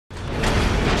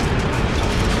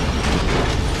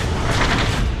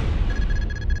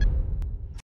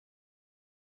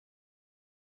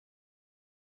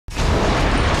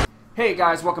Hey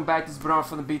guys, welcome back. This is Bernard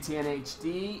from the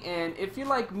BTNHD, and if you're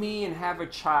like me and have a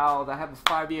child, I have a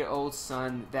 5-year-old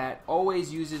son that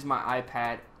always uses my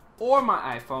iPad or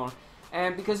my iPhone,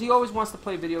 and because he always wants to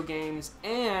play video games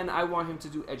and I want him to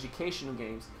do educational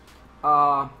games,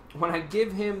 when I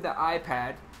give him the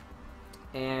iPad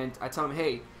and I tell him,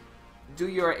 hey, do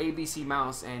your ABC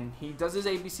mouse, and he does his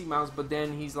ABC mouse, but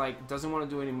then he's like, doesn't want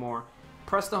to do it anymore.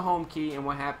 Press the home key, and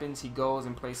what happens? He goes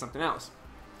and plays something else.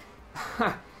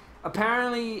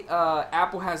 Apparently,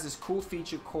 Apple has this cool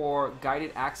feature called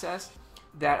guided access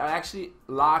that actually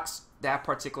locks that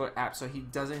particular app so he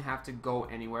doesn't have to go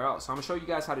anywhere else. So I'm going to show you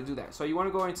guys how to do that. So you want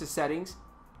to go into settings,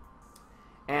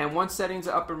 and once settings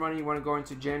are up and running, you want to go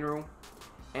into general,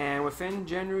 and within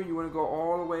general you want to go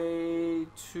all the way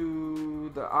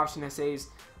to the option that says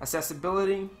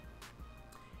accessibility,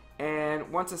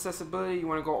 and once accessibility you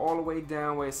want to go all the way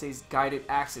down where it says guided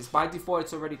access. By default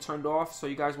it's already turned off, so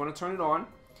you guys want to turn it on.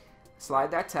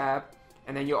 Slide that tab,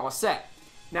 and then you're all set.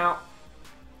 Now,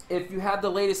 if you have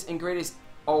the latest and greatest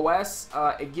OS,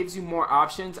 it gives you more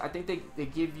options. I think they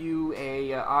give you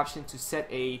a option to set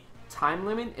a time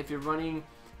limit if you're running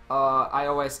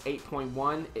iOS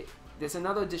 8.1. There's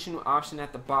another additional option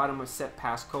at the bottom of set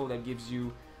passcode that gives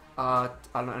you an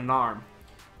alarm.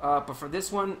 But for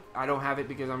this one, I don't have it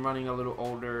because I'm running a little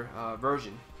older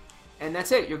version. And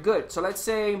that's it. You're good. So let's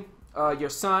say your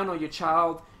son or your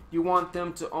child, you want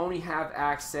them to only have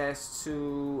access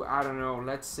to, I don't know,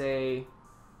 let's say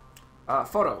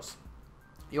photos.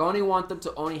 You only want them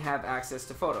to only have access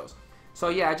to photos. So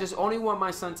yeah, I just only want my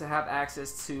son to have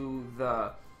access to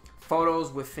the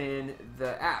photos within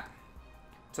the app,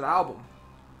 to the album.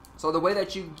 So the way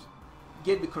that you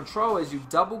get the control is you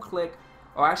double click,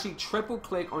 or actually triple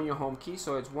click on your home key.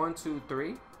 So it's 1, 2,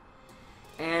 3.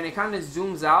 And it kind of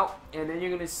zooms out, and then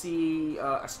you're going to see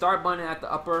a start button at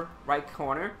the upper right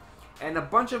corner and a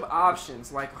bunch of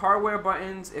options like hardware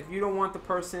buttons. If you don't want the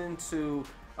person to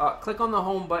click on the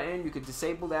home button, you could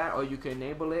disable that or you can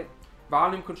enable it.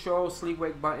 Volume control, sleep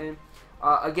wake button.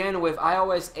 Again, with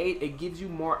iOS 8 it gives you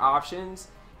more options.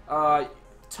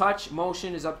 Touch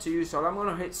motion is up to you, so I'm going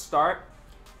to hit start,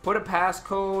 put a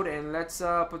passcode, and let's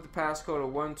put the passcode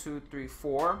of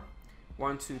 1234.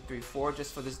 1234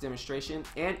 just for this demonstration,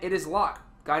 and it is locked.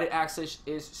 Guided access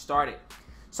is started.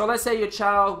 So let's say your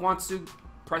child wants to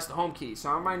press the home key. So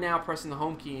I'm right now pressing the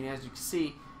home key, and as you can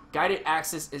see, guided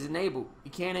access is enabled. You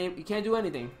can't do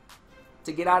anything.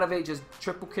 To get out of it, just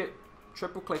triple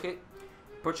click it,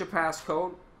 put your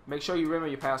passcode, make sure you remember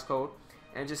your passcode,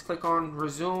 and just click on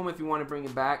resume if you want to bring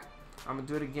it back. I'm gonna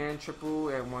do it again, triple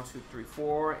and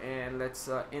 1234, and let's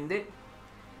end it.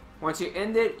 Once you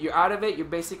end it, you're out of it. You're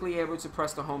basically able to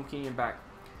press the home key and back.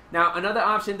 Now, another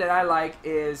option that I like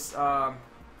is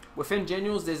within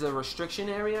generals, there's a restriction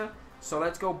area. So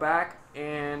let's go back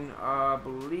and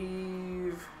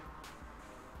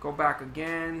go back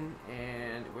again.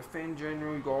 And within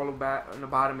general, you go all the way back on the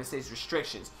bottom. It says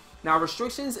restrictions. Now,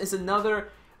 restrictions is another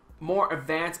more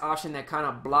advanced option that kind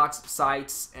of blocks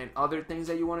sites and other things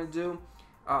that you want to do.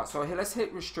 So here, let's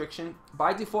hit restriction.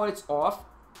 By default, it's off.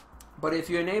 But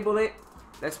if you enable it,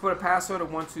 let's put a password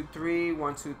of 123,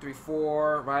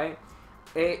 1234, right?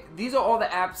 These are all the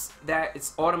apps that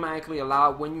it's automatically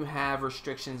allowed when you have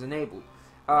restrictions enabled.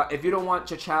 If you don't want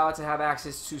your child to have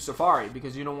access to Safari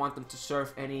because you don't want them to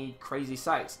surf any crazy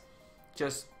sites,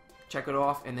 just check it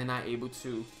off and they're not able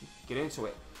to get into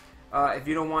it. If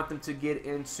you don't want them to get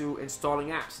into installing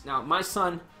apps. Now, my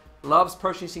son loves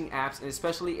purchasing apps, and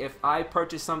especially if I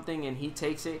purchase something and he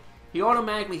takes it, he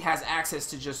automatically has access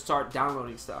to just start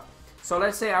downloading stuff. So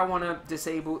let's say I want to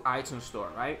disable iTunes Store,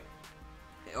 right?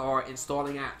 Or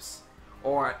installing apps.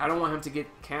 Or I don't want him to get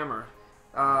camera.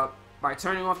 By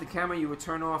turning off the camera, you would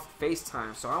turn off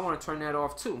FaceTime. So I want to turn that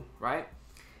off too, right?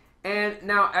 And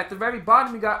now at the very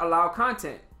bottom, you got allow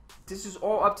content. This is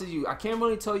all up to you. I can't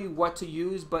really tell you what to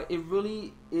use, but it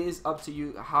really is up to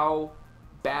you how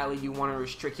badly you want to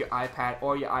restrict your iPad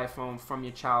or your iPhone from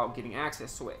your child getting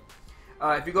access to it.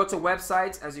 If you go to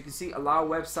websites, as you can see, allow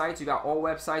websites. You got all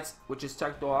websites, which is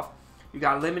checked off. You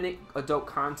got limited adult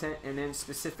content, and then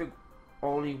specific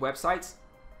only websites.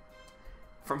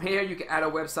 From here, you can add a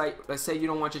website. Let's say you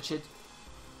don't want your kids.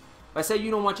 Let's say you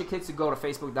don't want your kids to go to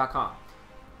Facebook.com.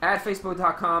 Add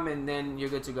Facebook.com, and then you're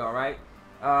good to go, right?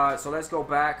 So let's go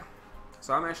back.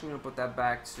 So I'm actually gonna put that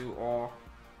back to all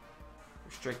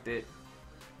restricted.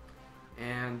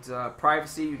 And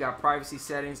privacy, you got privacy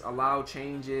settings, allow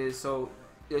changes. So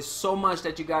there's so much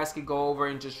that you guys can go over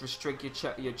and just restrict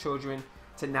your children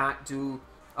to not do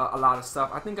a lot of stuff.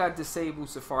 I think I disabled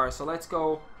Safari, so let's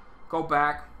go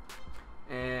back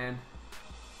and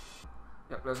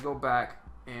yep, let's go back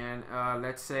And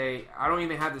let's say I don't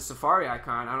even have the Safari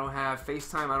icon. I don't have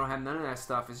FaceTime. I don't have none of that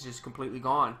stuff. It's just completely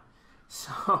gone.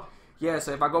 So yeah,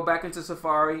 so if I go back into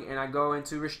Safari and I go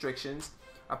into restrictions,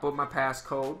 I put my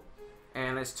passcode,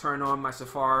 and let's turn on my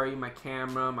Safari, my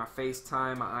camera, my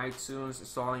FaceTime, my iTunes,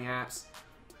 installing apps,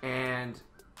 and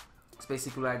that's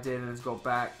basically what I did. And let's go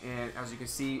back, and as you can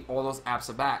see, all those apps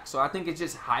are back. So I think it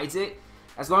just hides it.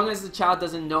 As long as the child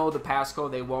doesn't know the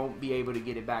passcode, they won't be able to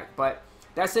get it back. But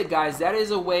that's it, guys. That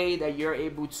is a way that you're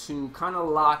able to kind of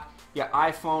lock your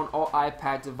iPhone or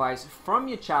iPad device from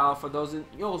your child for those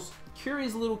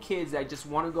curious little kids that just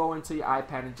want to go into your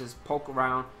iPad and just poke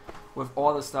around with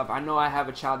all the stuff. I know I have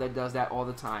a child that does that all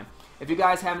the time. If you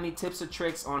guys have any tips or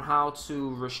tricks on how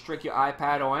to restrict your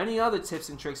iPad or any other tips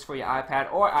and tricks for your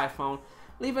iPad or iPhone,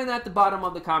 leave it at the bottom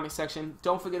of the comment section.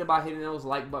 Don't forget about hitting those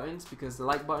like buttons, because the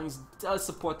like buttons does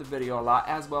support the video a lot,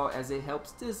 as well as it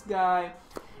helps this guy.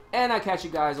 And I'll catch you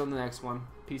guys on the next one.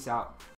 Peace out.